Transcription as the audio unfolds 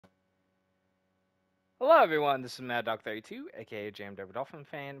Hello everyone, this is MadDog32, aka JMW Dolphin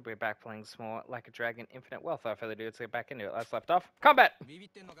Fan. We're back playing some more Like a Dragon Infinite Wealth. Without further ado, let's get back into it. Last left off, combat!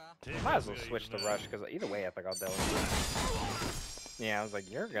 Might as well switch to Rush, because either way I think I'll deal with it. Yeah, I was like,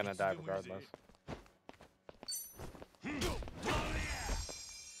 you're gonna die regardless.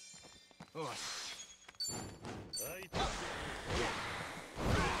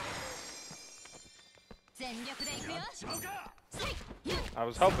 I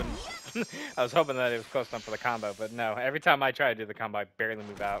was hoping I was hoping that it was close enough for the combo, but no. Every time I try to do the combo, I barely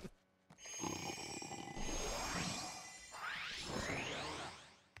move out.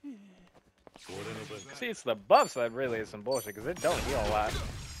 See, it's the buffs that really is some bullshit, because it don't heal a lot.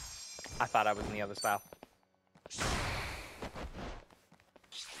 I thought I was in the other style.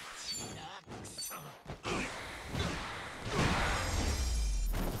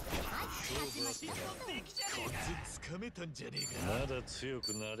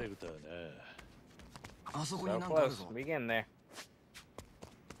 So close. We get in there.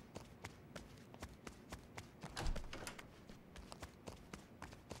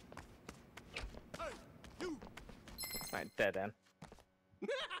 Alright, dead end.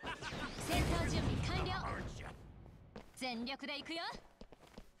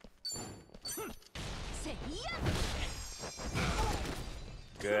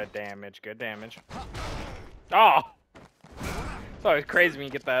 Good damage, good damage. Oh! It's always crazy when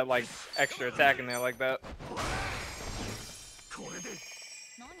you get that, like, extra attack in there like that.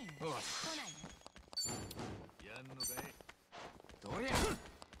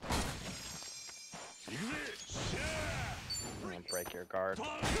 I'm gonna break your guard.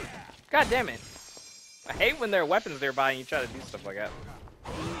 God damn it! I hate when there are weapons nearby and you try to do stuff like that.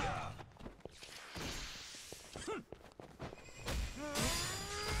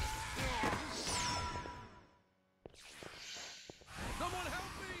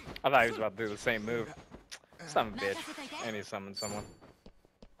 I thought he was about to do the same move. Son of a bitch. And he summoned someone.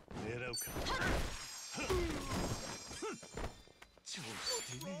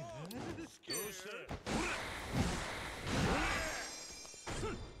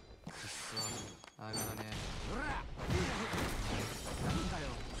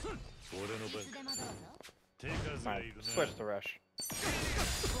 Alright, switch to Rush.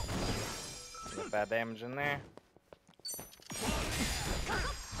 Get bad damage in there.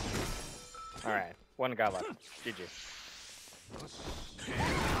 Alright, one guy left. GG.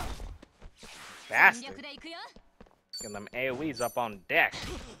 Bastard. Getting them AoEs up on deck.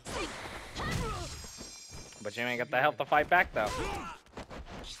 But you ain't got the health to fight back though.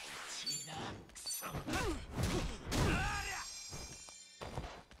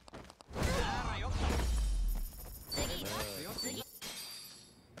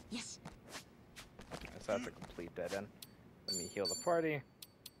 So that's a complete dead end. Let me heal the party.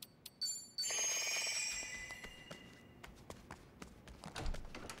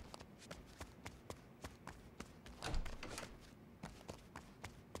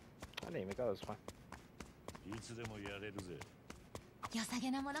 I didn't even go this way.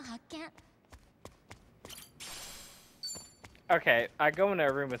 Okay, I go into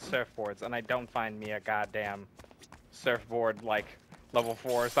a room with surfboards and I don't find me a goddamn surfboard like level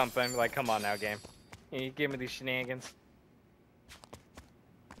 4 or something. Like, come on now, game. You give me these shenanigans.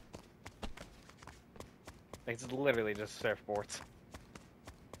 It's literally just surfboards.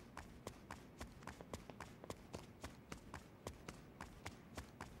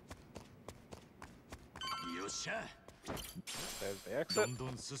 There's the exit.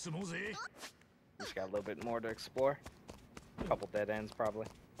 Just got a little bit more to explore. A couple dead ends, probably.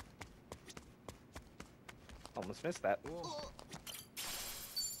 Almost missed that.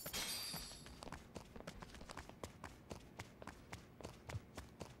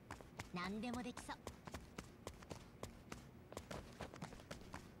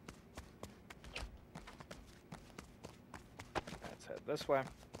 Let's head this way.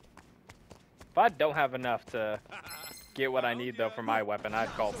 If I don't have enough to get what I need, though, for my weapon, I'd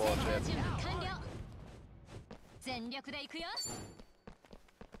call bullshit.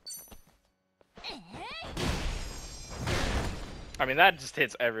 I mean, that just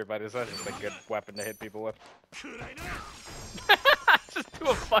hits everybody, so that's just a good weapon to hit people with. Just do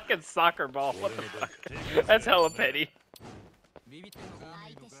a fucking soccer ball, what the fuck? That's hella petty.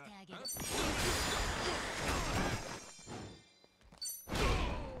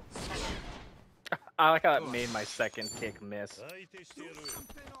 I like how it made my second kick miss.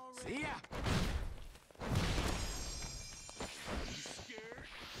 You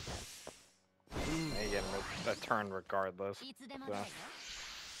get a turn regardless. So.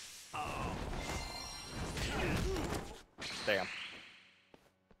 Damn.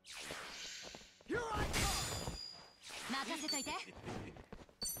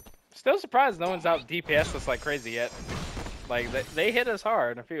 Still surprised no one's out DPS us like crazy yet. Like, they hit us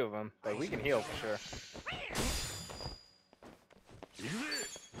hard, a few of them, but we can heal for sure.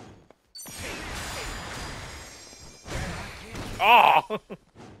 Oh!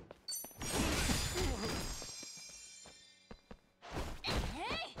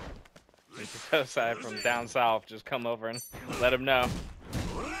 Aside from down south, just come over and let him know.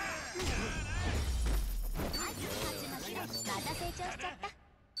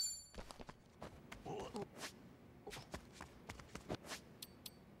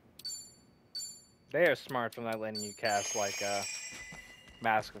 They are smart for not letting you cast like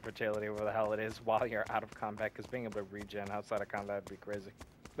Mask of Fertility, or whatever the hell it is, while you're out of combat, because being able to regen outside of combat would be crazy.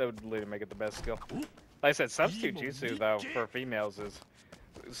 That would literally make it the best skill. Like I said, Substitute Jutsu, though, for females is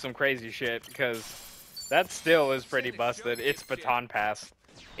some crazy shit, because that still is pretty busted. It's Baton Pass.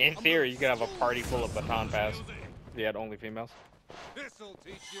 In theory, you could have a party full of Baton Pass if you had only females. This'll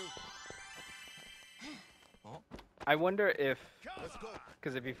teach you. I wonder if,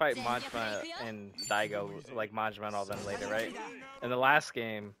 because if you fight Majima and Daigo, like Majima and all them later, right? In the last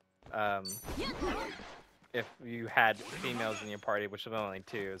game, if you had females in your party, which was only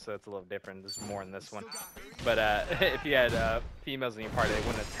 2, so it's a little different. There's more in this one. But if you had females in your party, they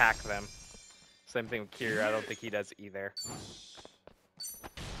wouldn't attack them. Same thing with Kiryu. I don't think he does either.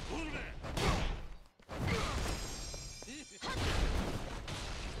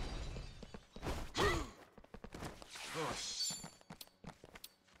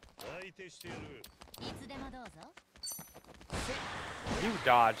 You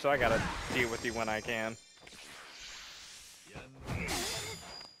dodge, so I gotta deal with you when I can.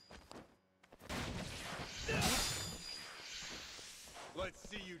 Let's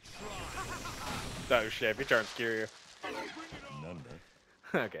see you try. Oh shit, he turns Kiryu.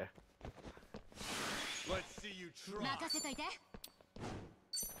 Okay. Let's see you try.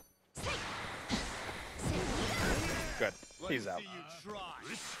 Good. He's out. See you try.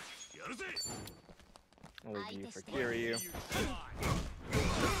 I'll leave you for Kiryu.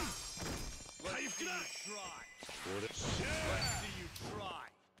 Let's see you try. Let's see you try.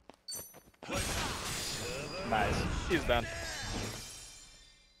 Nice. He's done.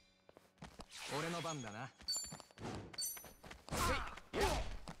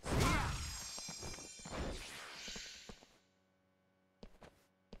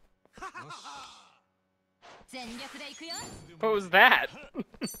 What was that?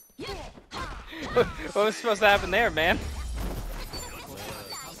 What was supposed to happen there, man?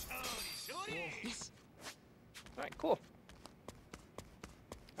 Alright, cool.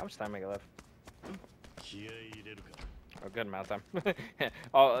 How much time I got left? Oh, good amount of time.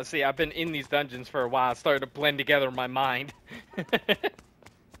 Oh, see, I've been in these dungeons for a while. It started to blend together in my mind. Okay,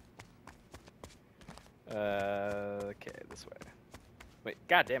 this way. Wait,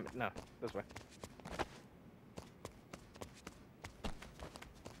 god damn it, no, this way.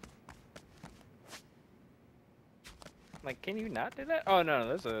 Like, can you not do that? Oh, no,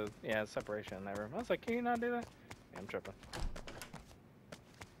 there's a, yeah, separation in that room. I was like, can you not do that? Yeah, I'm tripping.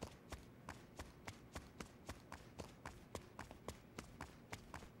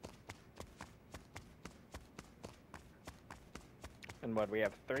 And what, we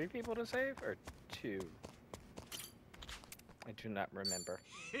have 3 people to save, or 2? I do not remember.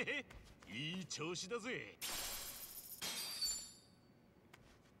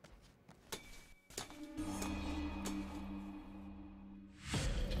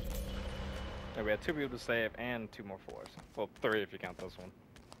 We have 2 people to save and 2 more floors. Well, 3 if you count this one.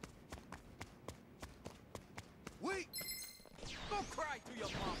 Wait! Don't cry to your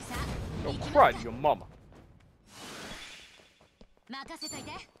mom. Don't cry to your mama.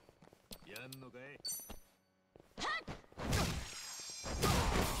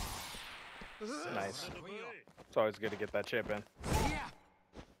 Nice. It's always good to get that chip in.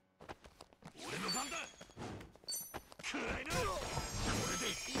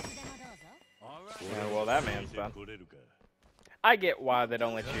 Yeah, well, that man's done. I get why they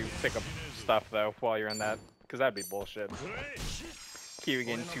don't let you pick up stuff, though, while you're in that, because that'd be bullshit. Kiryu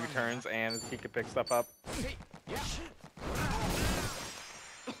getting 2 turns and he could pick stuff up.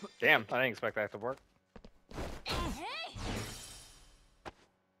 Damn, I didn't expect that to work.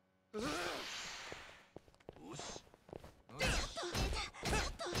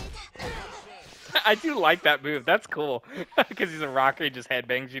 I do like that move. That's cool. Because he's a rocker, he just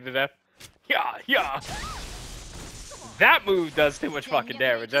headbangs you to death. Yeah, yeah. That move does too much fucking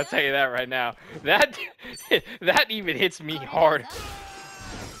damage. I'll tell you that right now. That even hits me hard.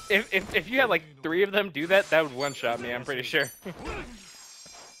 If you had like 3 of them do that, that would one-shot me, I'm pretty sure.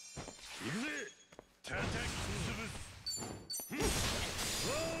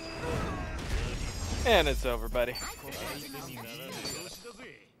 And it's over, buddy. What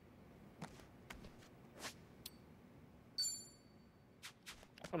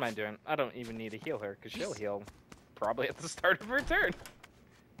am I doing? I don't even need to heal her, because she'll heal probably at the start of her turn.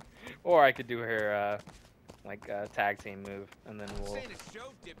 Or I could do her, like, tag team move, and then we'll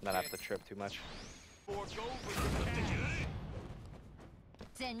not have to trip too much.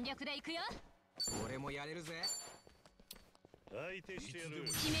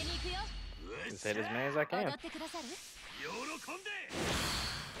 Just hit as many as I can.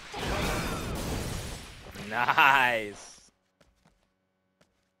 Nice!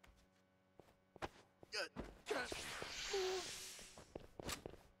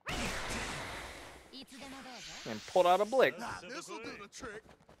 And pulled out a blick.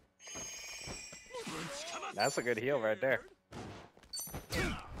 That's a good heal right there.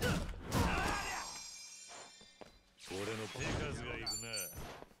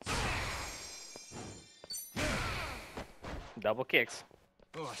 Double kicks.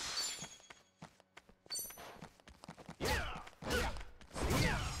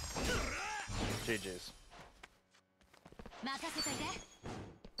 GG's.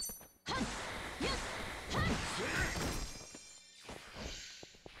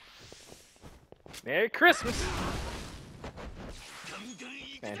 Merry Christmas!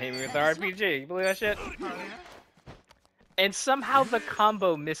 Man, hit me with the RPG. You believe that shit? And somehow the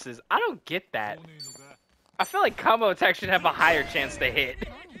combo misses. I don't get that. I feel like combo attack should have a higher chance to hit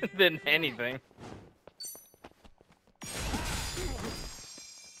than anything.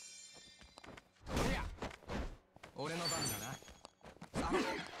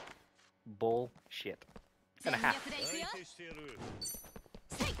 Bullshit. Gonna have to.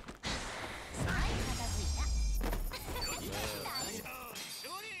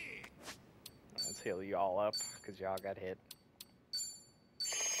 Let's heal you all up, because y'all got hit.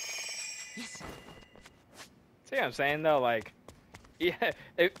 See what I'm saying, though? Like, yeah,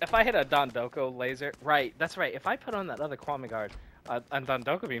 if I hit a Dondoko laser, right, that's right. If I put on that other Kwame Guard, and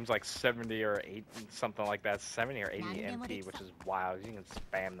Dondoko Beam's like 70 or 8, something like that, 70 or 80 MP, which is wild. You can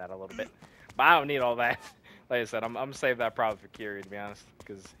spam that a little bit. But I don't need all that. Like I said, I'm gonna save that probably for Kiryu, to be honest,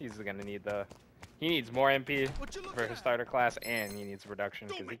 because he's gonna need the... He needs more MP for his starter class, and he needs reduction,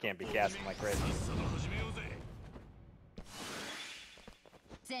 because he can't be casting like crazy.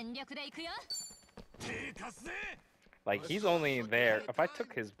 Like, he's only there... If I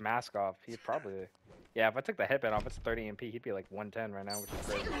took his mask off, he'd probably... Yeah, if I took the headband off, it's 30 MP. He'd be like 110 right now, which is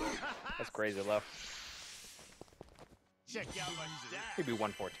crazy. That's crazy low. He'd be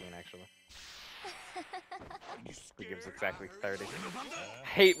 114, actually. He gives exactly 30.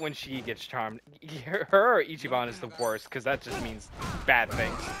 Hate when she gets charmed. Her or Ichiban is the worst, because that just means bad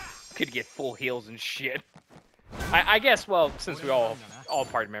things. Could get full heals and shit. I guess, well, since we all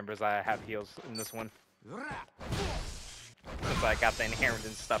party members, I have heals in this one. Since I got the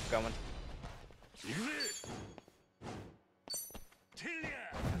inheritance stuff going.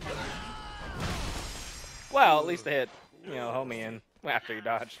 Well, at least a hit, you know, homie in after you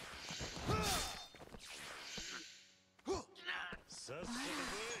dodged.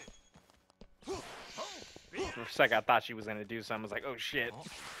 For a second, I thought she was gonna do something. I was like, oh shit.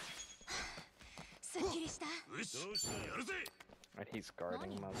 Right, he's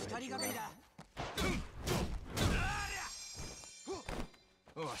guarding Mazu.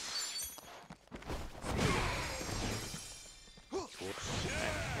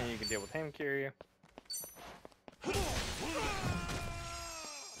 And you can deal with him, Kiryu.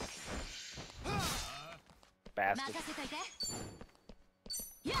 Bastard.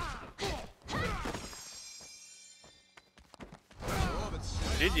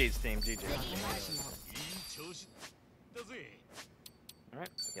 GG's team, GG. Alright,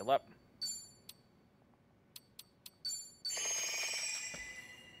 heal up.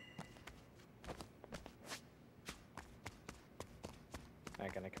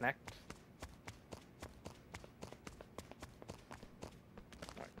 Not gonna connect.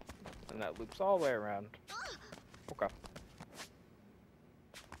 Alright. And that loops all the way around. Okay.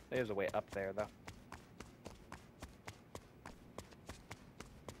 There's a way up there, though.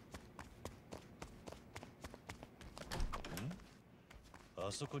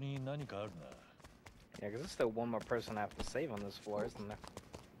 Yeah, because there's still one more person I have to save on this floor, isn't there?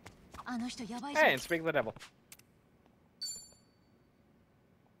 Hey, and speak of the devil.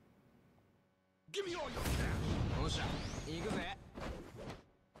 Give me all your cash.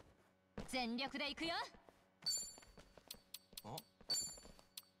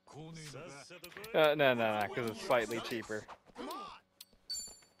 No, because it's slightly cheaper.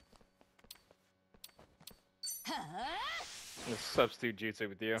 Let's substitute jutsu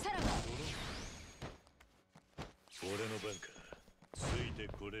with you.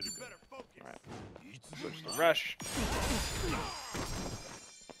 Alright. Switch to rush.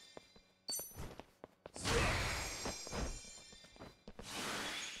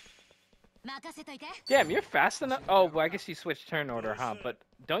 Damn, you're fast enough. Oh, well, I guess you switched turn order, huh? But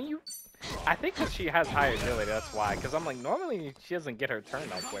don't you? I think that she has high agility, that's why. Because I'm like, normally she doesn't get her turn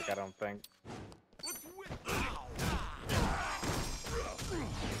that quick, I don't think.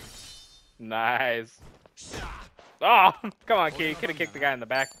 Nice. Oh, come on, kid. You could have kicked the guy in the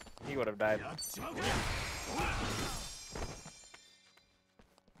back. He would have died. I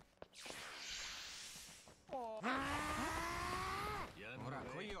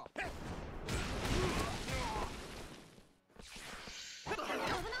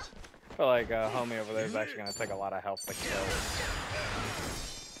feel like homie over there is actually going to take a lot of health to kill.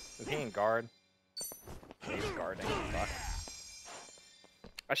 Is he in guard? He's guarding. Fuck.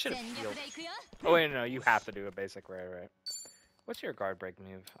 I should have healed. Oh, wait, no, you have to do a basic right? What's your guard break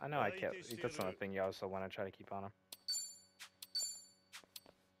move? I know I can't. That's another thing you also want to try to keep on him.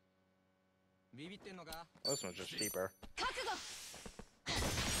 Well, this one's just cheaper.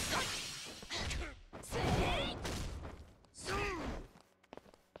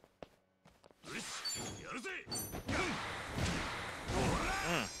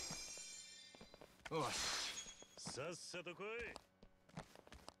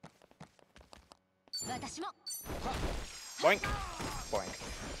 Boink. Boink.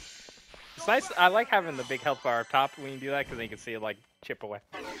 It's nice. I like having the big health bar up top when you do that because then you can see it like chip away.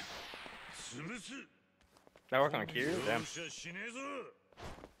 That work on Kiryu? Damn.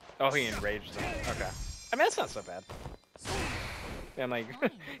 Oh, he enraged him. Okay. I mean, that's not so bad. And like,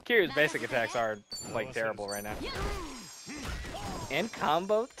 Kiryu's basic attacks are like terrible right now. And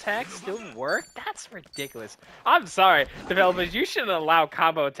combo attacks still work? That's ridiculous. I'm sorry, developers, you shouldn't allow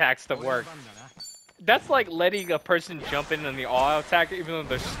combo attacks to work. That's like letting a person jump in on the all attack even though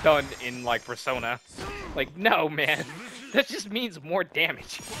they're stunned in like Persona. Like, no, man. That just means more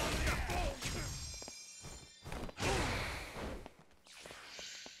damage.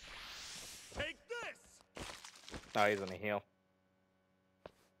 Take this. Oh, he's gonna heal.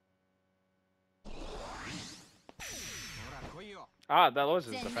 Ah, that was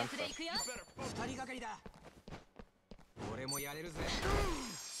his defense though.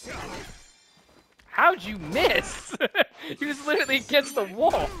 How'd you miss? He was literally against the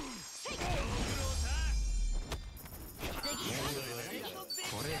wall.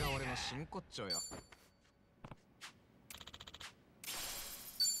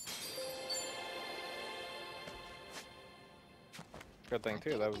 Good thing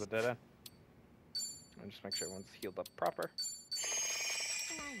too, that was a dead end. I'll just make sure everyone's healed up proper.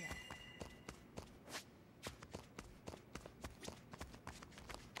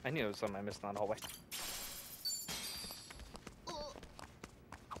 I knew it was something I missed in that hallway.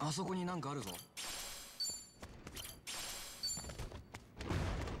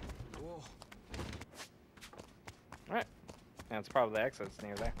 Alright. And it's probably the exit's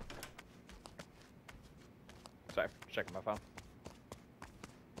near there. Sorry, checking my phone.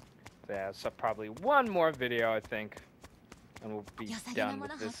 So yeah, so probably one more video, I think. And we'll be done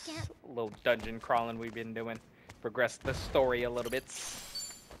with this little dungeon crawling we've been doing. Progress the story a little bit.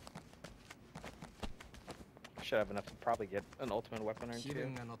 Should have enough to probably get an ultimate weapon or two.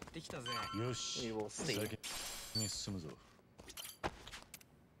 We will see.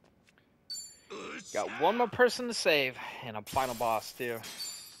 Got one more person to save, and a final boss too.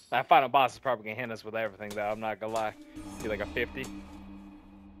 That final boss is probably gonna hit us with everything though, I'm not gonna lie. Be like a 50.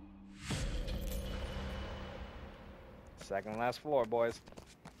 Second last floor, boys.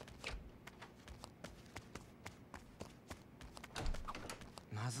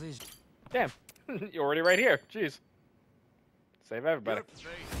 Damn, you're already right here. Jeez. Save everybody.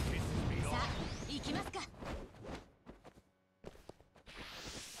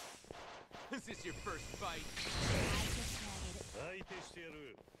 This is your first fight.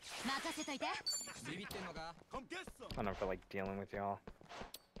 I don't feel like dealing with y'all.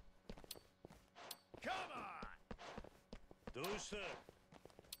 Come on.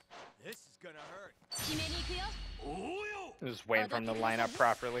 This is gonna hurt. Just waiting for him to line up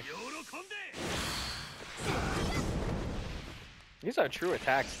properly. These are true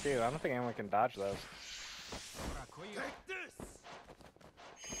attacks too. I don't think anyone can dodge those. Take this.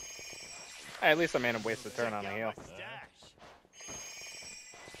 Hey, at least I made him waste a turn on a heal.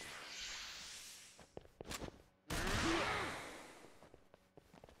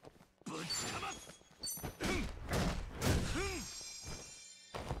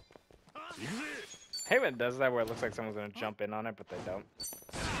 Hey, when it does that where it looks like someone's gonna jump in on it, but they don't.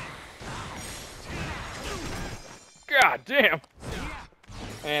 God damn.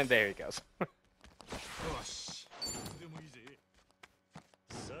 And there he goes.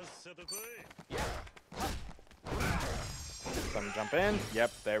 Some jump in.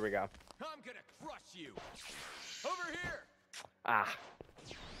 Yep, there we go. I'm gonna crush you. Over here. Ah.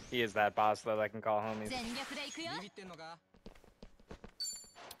 He is that boss that I can call homies.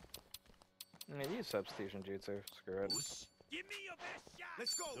 I mean, use substitution jutsu. Screw it. Give me your best shot.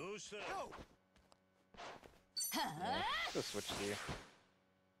 Let's go. Go. Yeah, just switch to you.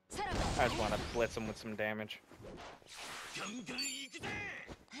 I just want to blitz him with some damage. This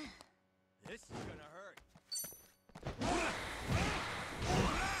is gonna hurt.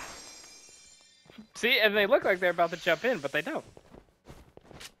 See, and they look like they're about to jump in, but they don't.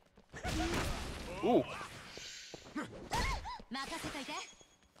 Ooh.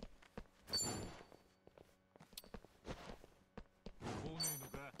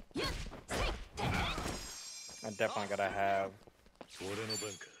 I definitely gotta have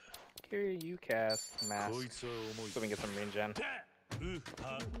Kiryu cast mask so we can get some regen.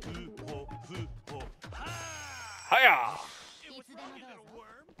 Hiya!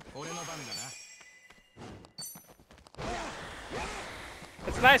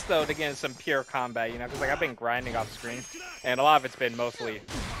 It's nice though to get in some pure combat, you know, because like I've been grinding off screen, and a lot of it's been mostly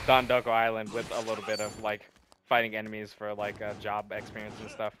Dondoko Island with a little bit of like fighting enemies for like job experience and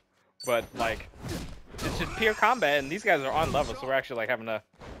stuff. But like it's just pure combat, and these guys are on level, so we're actually like having to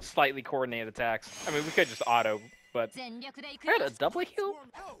slightly coordinate attacks. I mean, we could just auto, but I had a double heal.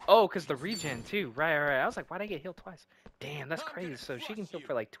 Oh, because the regen too. Right. I was like, why'd I get healed twice? Damn, that's crazy. So she can heal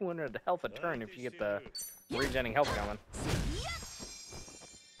for like 200 health a turn if you get the regenning health going.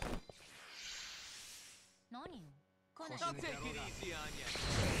 I'll take it easy on you.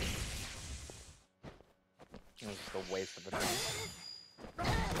 It was just a waste of a turn.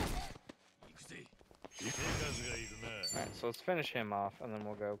 Alright, so let's finish him off, and then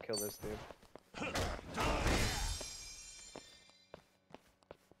we'll go kill this dude.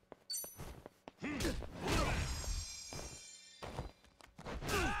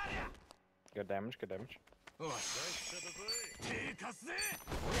 Good damage, good damage.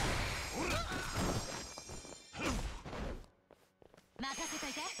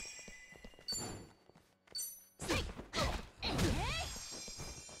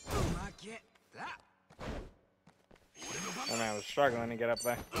 Oh man, I was struggling to get up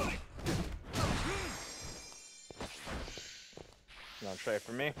there. No trade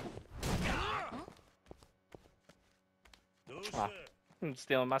for me. Ah, I'm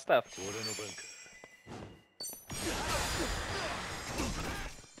stealing my stuff.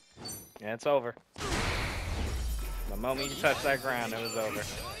 Yeah, it's over. The moment you touch that ground, it was over.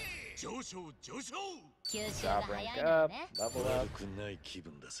 Job rank up, level up.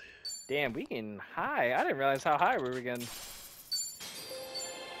 Damn, we getting high. I didn't realize how high we were getting.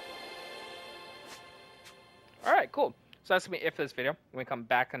 Alright, cool. So that's gonna be it for this video. When we come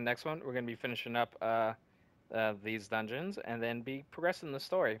back in the next one, we're gonna be finishing up these dungeons and then be progressing the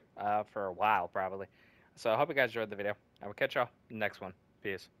story for a while probably. So I hope you guys enjoyed the video. I will catch y'all in the next one.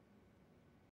 Peace.